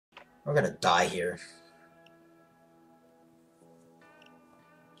We're gonna die here.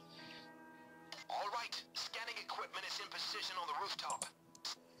 All right, scanning equipment is in position on the rooftop.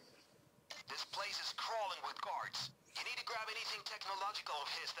 This place is crawling with guards. You need to grab anything technological of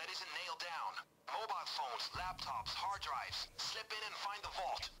his that isn't nailed down. Mobile phones, laptops, hard drives. Slip in and find the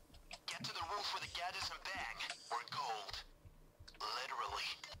vault. Get to the roof with the gadgets and bang. We're gold. Literally.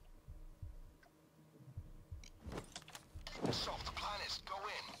 So, the plan is, go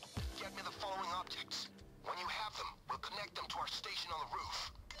in. Get me the following objects. When you have them, we'll connect them to our station on the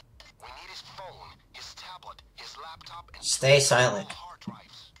roof. We need his phone, his tablet, his laptop, and Stay silent. hard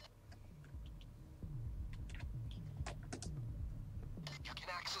drives. You can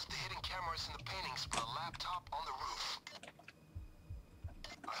access the hidden cameras in the paintings with a laptop on the roof.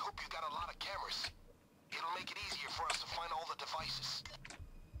 I hope you got a lot of cameras. It'll make it easier for us to find all the devices.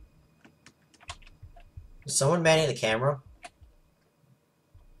 Is someone manning the camera?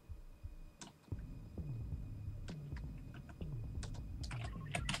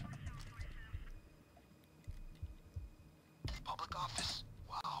 Public office?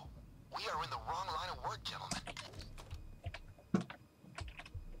 Wow. We are in the wrong line of work, gentlemen.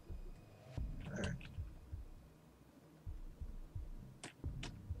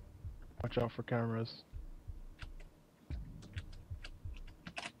 Watch out for cameras.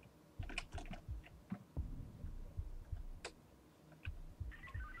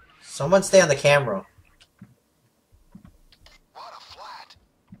 Someone stay on the camera. What a flat.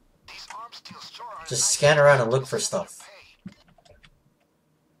 These arms deals sure are Just nice scan around and look for stuff. pay.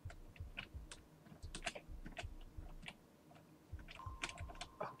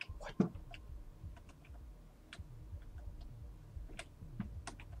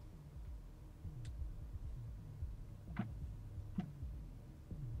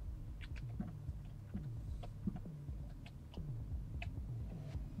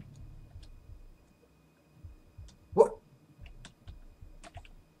 What?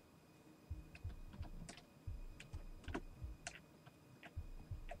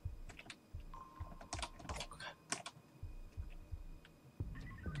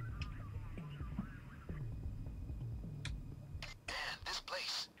 Man, this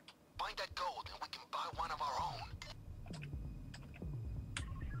place. Find that gold and we can buy one of our own.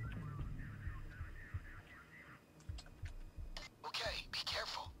 Okay, be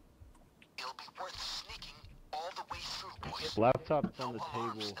careful. It'll be worth sneaking all the way through, boys. Laptop's on No the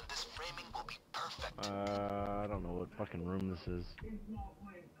alarms, table. and this framing will be perfect. I don't know what fucking room this is.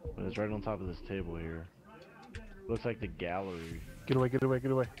 But it's right on top of this table here. Looks like the gallery. Get away, get away,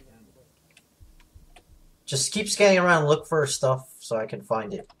 get away. Just keep scanning around and look for stuff so I can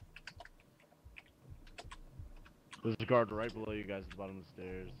find it. There's a guard right below you guys at the bottom of the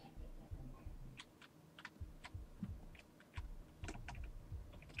stairs.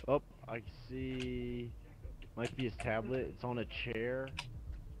 Oh, I see. Might be his tablet. It's on a chair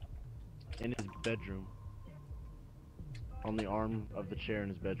in his bedroom. On the arm of the chair in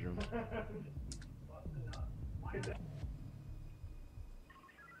his bedroom.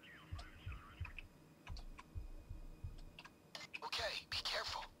 Okay, be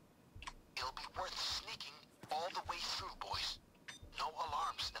careful. It'll be worth sneaking all the way through, boys. No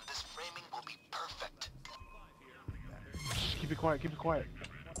alarms, and this framing will be perfect. Keep it quiet, keep it quiet.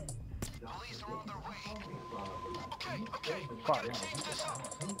 Police are on their way. Okay, we Fire. gotta change this up.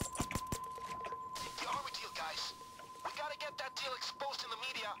 The army deal, guys. We gotta get that deal exposed in the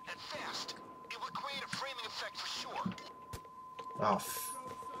media, and fast. It will create a framing effect for sure. Oh.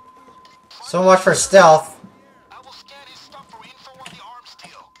 So much for stealth. I will scan his stuff for info on the arms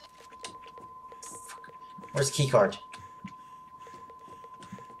deal. Where's the keycard?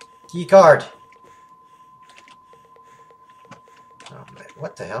 Keycard. Oh man,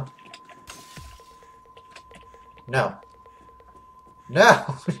 what the hell? No. No! Look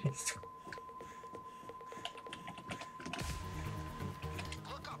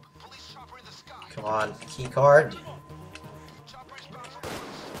up, police chopper in the sky. Come on, keycard. Chopper is bound for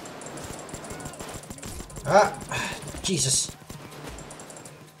Mars. Ah! Jesus.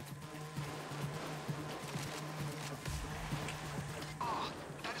 Ah,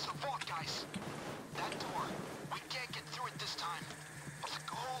 that is a vault, guys. That door. We can't get through it this time. But the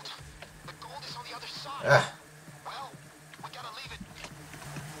gold is on the other side. Ah. Well, we gotta leave it.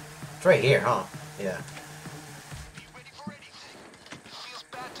 It's right here, huh? Yeah. Be ready for anything. It feels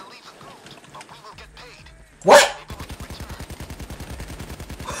bad to leave the gold, but we will get paid. What? Maybe we can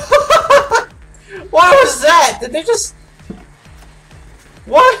return. What was that? Did they just...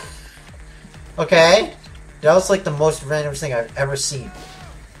 What? Okay. That was like the most random thing I've ever seen.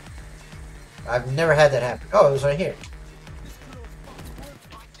 I've never had that happen. Oh, it was right here.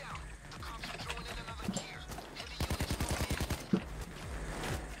 Right down.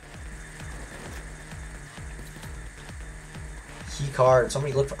 card.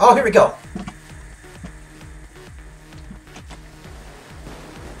 Somebody look for. Oh, here we go.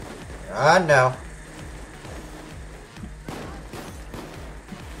 No.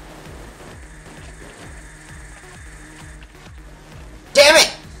 Damn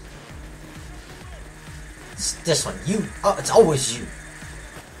it! It's this one. You. Oh, it's always you.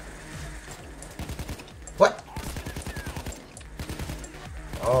 What?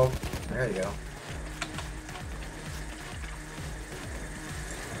 Oh, there you go.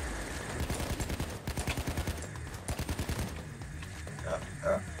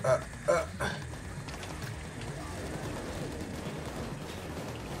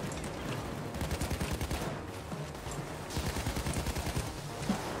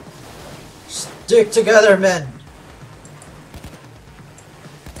 Stick together, men!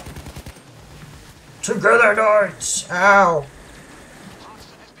 Together, Nords! Ow!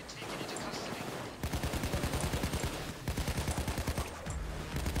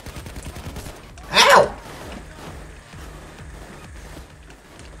 Ow!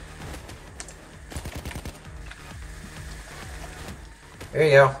 There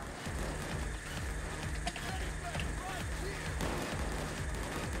you go.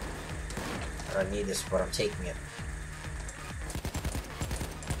 I don't need this, but I'm taking it.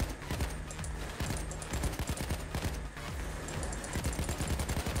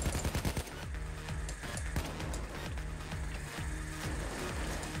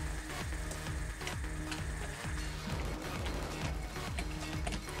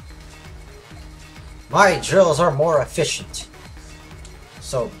 My drills are more efficient.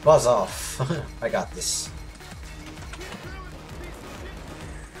 So buzz off. I got this.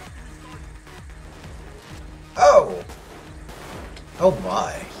 Oh! Oh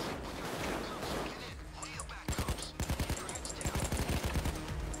my.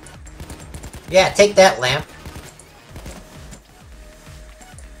 Yeah, take that, lamp.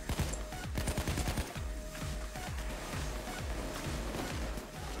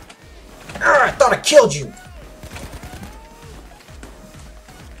 Arrgh, I thought I killed you!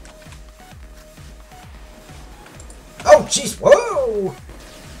 Oh, jeez, whoa!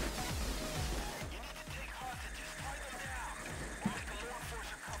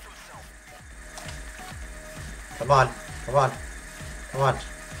 Come on, come on, come on,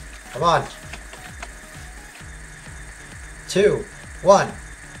 come on. 2, 1.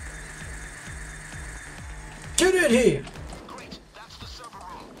 Get in here! Great, that's the server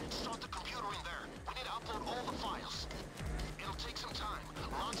room. Start the computer in there. We need to upload all the files. It'll take some time.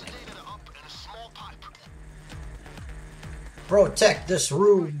 Lots of data to up in a small pipe. Protect this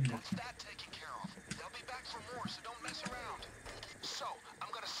room. That's that taken care of. They'll be back for more, so don't mess around. So, I'm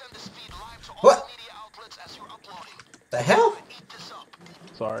gonna send this feed live to all What? the media outlets as you're uploading. The hell? Eat this up.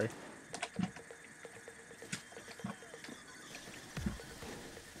 Sorry.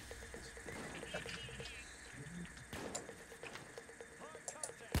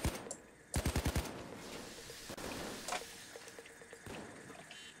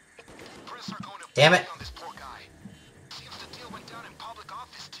 Chris are going to Damn it. on this poor guy. Seems the deal went down in public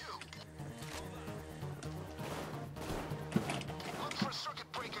office too. Look for a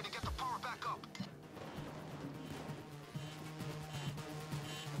circuit breaker to get the power back up.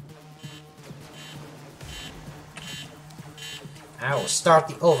 I will start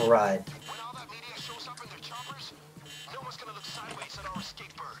the override. When all that media shows up in their choppers, no one's gonna look sideways at our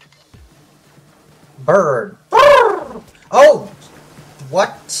escape bird. Bird. Brrr. Oh!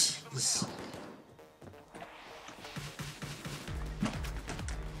 What?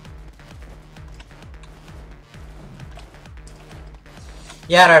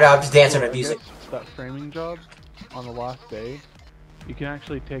 Yeah, no, I'm just dancing to I music. guess that framing job on the last day, you can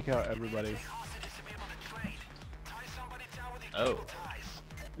actually take out everybody. Oh.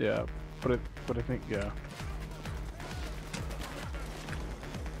 Yeah, but I think yeah.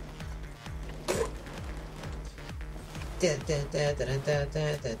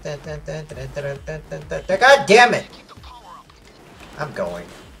 God damn it! I'm going.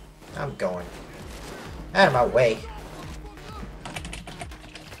 I'm going. Out of my way.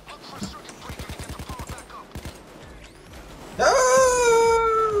 Ah!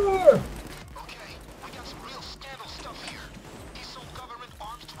 Okay, we got some real scandal stuff here. He sold government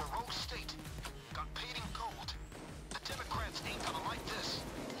arms to a rogue state. Got paid in gold. The Democrats ain't gonna like this.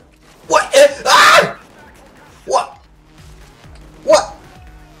 What? Ah! What? What?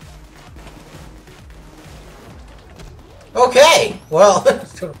 Okay, well,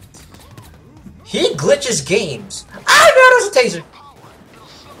 he glitches games. Ah, no, there's a taser. It'll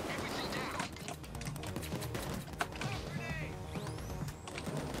slow everything down.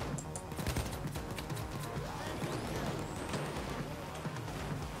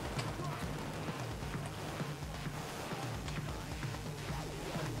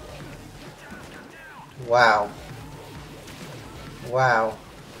 Wow. Wow.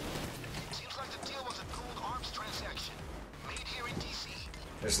 Seems like the deal was a gold arms transaction. Made here in DC.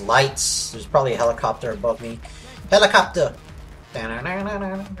 There's lights. There's probably a helicopter above me. Helicopter!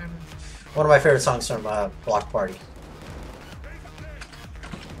 One of my favorite songs from Block Party.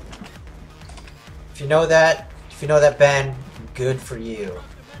 If you know that band, good for you.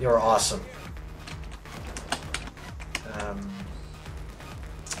 You're awesome.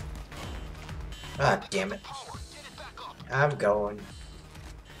 Ah, damn it. I'm going.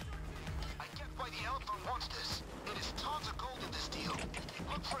 I get why the Alpha wants this. It is tons of gold in this deal.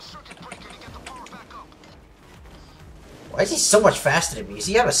 Look for a circuit breaker to get the power back up. Why is he so much faster than me? Does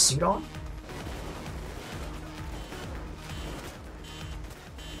he have a suit on?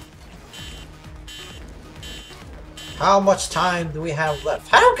 How much time do we have left?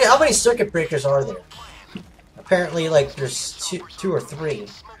 How many circuit breakers are there? Apparently, like, there's two or three,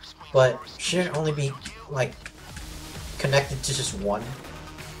 but shouldn't only be, like, connected to just one.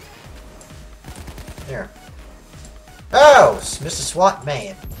 There. Oh, Mr. SWAT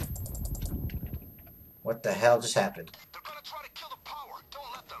man. What the hell just happened? They're gonna try to kill the power.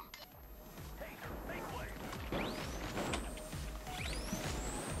 Don't let them.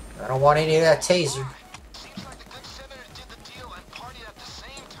 I don't want any of that taser. Seems like the good senator did the deal and partied at the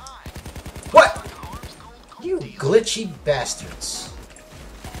same time. What? Like an arms gold You deal. glitchy bastards.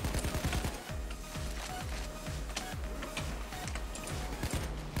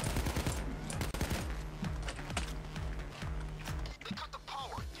 They cut the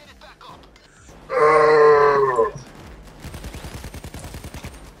power. Get it back up.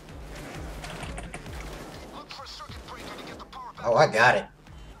 Look for a circuit breaker to get the power back Oh, up. I got it.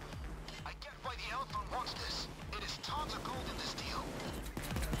 I get why the Alpha wants this. It is tons of gold in this deal.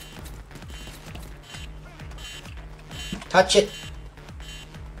 Touch it.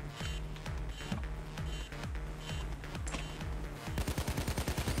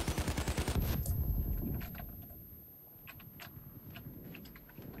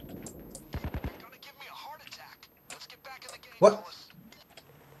 Gonna give me a heart attack. Let's get back in the game, What? fellas.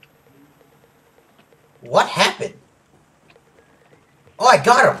 What happened? Oh, I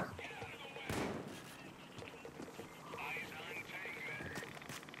got him.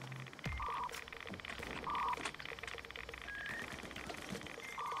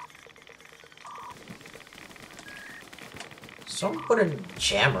 Someone put a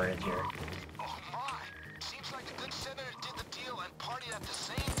jammer in here. Oh my! Seems like the good senator did the deal and partied at the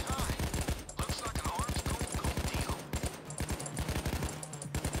same time. Looks like an arms gold deal.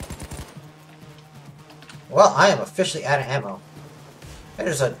 Well, I am officially out of ammo.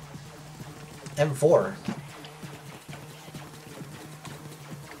 There's a M4.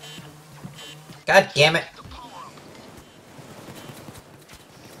 God damn it. The power up.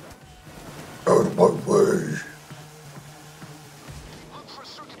 Out of my way. Look for a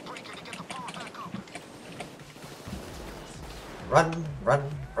circuit breaker to get the power back up. Run, run,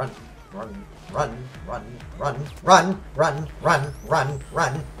 run, run, run, run, run, run, run, run, run,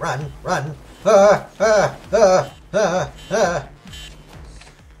 run, run, run.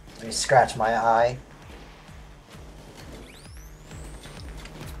 Let me scratch my eye.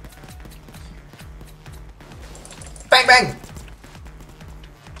 Bang bang!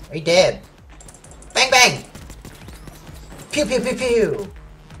 Are you dead? Bang bang! Pew pew pew pew!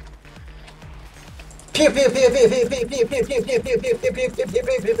 Pew pew pew pew pew pew pew pew pew pew pew pew pew pew pew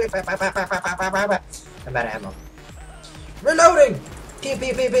pew pew pew. I'm out of ammo. Reloading! Pew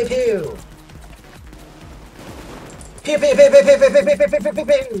pew pew pew pew! Pew pew pew pew pew pew pew pew pew pew pew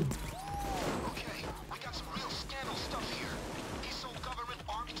pew! Okay, we got some real scandal stuff here. He sold government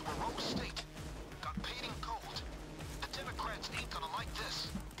arms to a rogue state. Got paid in gold. The Democrats ain't gonna like this.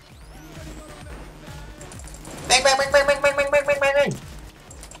 Bang bang bang bang bang bang bang bang bang bang bang!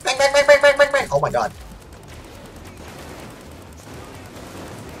 Bang bang bang bang bang bang bang! Oh my god!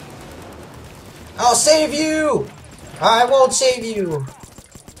 I'll save you! I won't save you!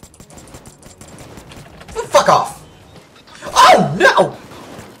 Fuck off! Oh no!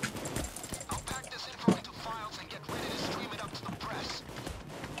 I'll pack this info into files and get ready to stream it up to the press.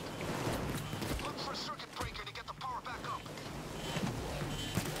 Look for a circuit breaker to get the power back up.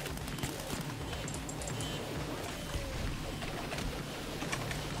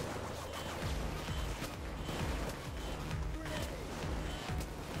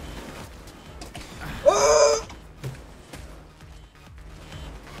 Ah!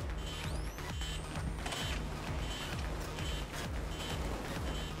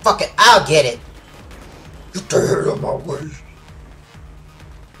 Fuck it, I'll get it. Get the hell out of my way.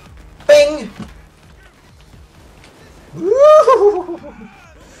 Bing! Woo!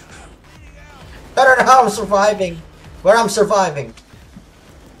 I'm surviving. Where I'm surviving.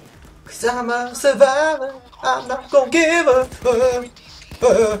 Cause I'm a survivor. I'm not gonna give up.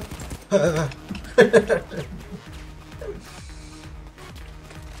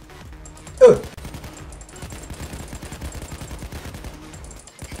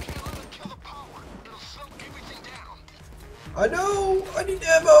 I know! I need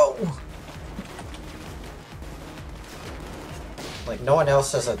ammo! Like, no one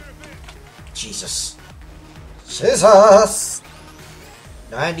else has a... Jesus. Jesus!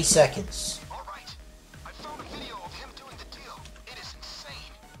 90 seconds. Alright. I found a video of him doing the deal. It is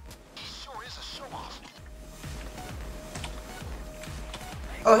insane. He sure is a show-off.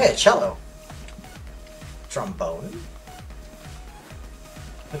 Oh, hey, cello. Trombone.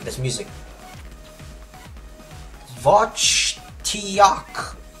 Look at this music. Vach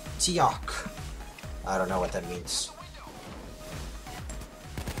Tiak. Tiak. I don't know what that means.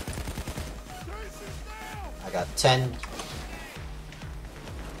 I got 10.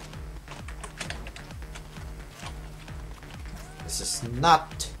 This is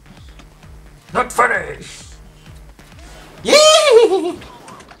not funny. Yee!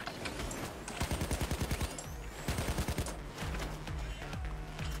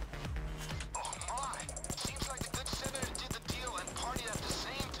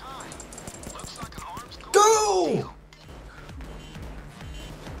 Go!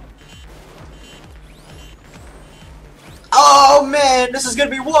 Oh man, this is gonna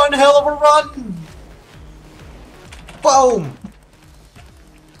be one hell of a run! Boom!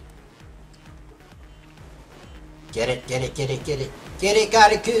 Get it, get it, get it, get it. Get it,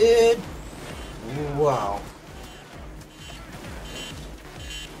 got it good! Wow.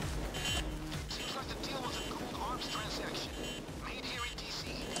 Seems like the deal was a gold arms transaction. Made here in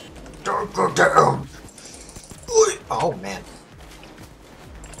DC. Don't go down! Oh man.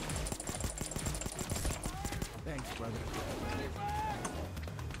 Thanks, brother.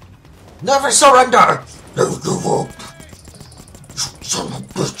 Never surrender! No, you won't. You son of a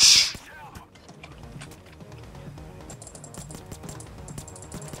bitch.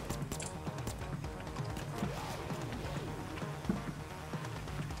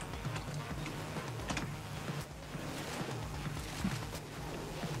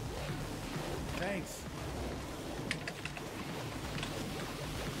 Thanks.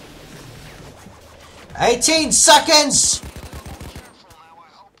 18 seconds! Careful now, I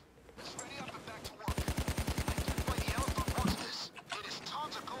hope. Let's ready up and back to work. I get why the elephant wants this. It is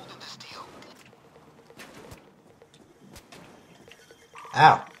tons of gold in this deal.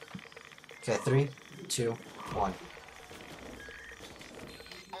 Ow. Okay, 3, 2, 1. Alright,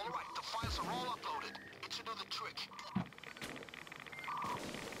 the files are all uploaded. It should do the trick.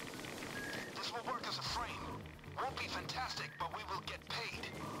 This will work as a frame. Won't be fantastic, but we will get paid.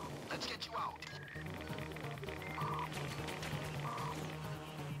 Let's get you out.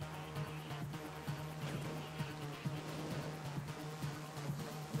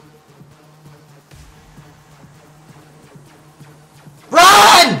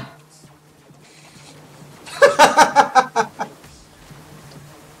 Run!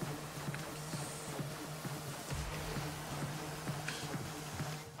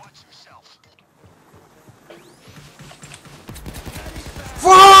 Watch yourself.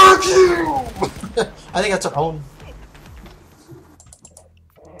 Fuck you! I think that's our own.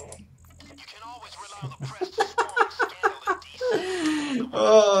 You can always rely on the press to storm scandal in DC.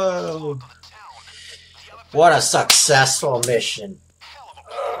 Oh, The town. The elephant what a successful mission. hell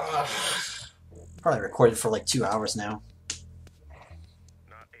of a Probably recorded for like 2 hours now.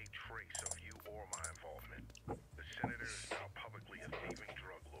 Not a trace of you or my involvement. The senator is now publicly a thieving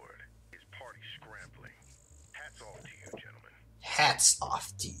drug lord. His party's scrambling. Hats off to you, gentlemen. Hats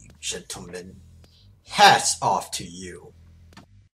off to you, gentlemen. Hats off to you.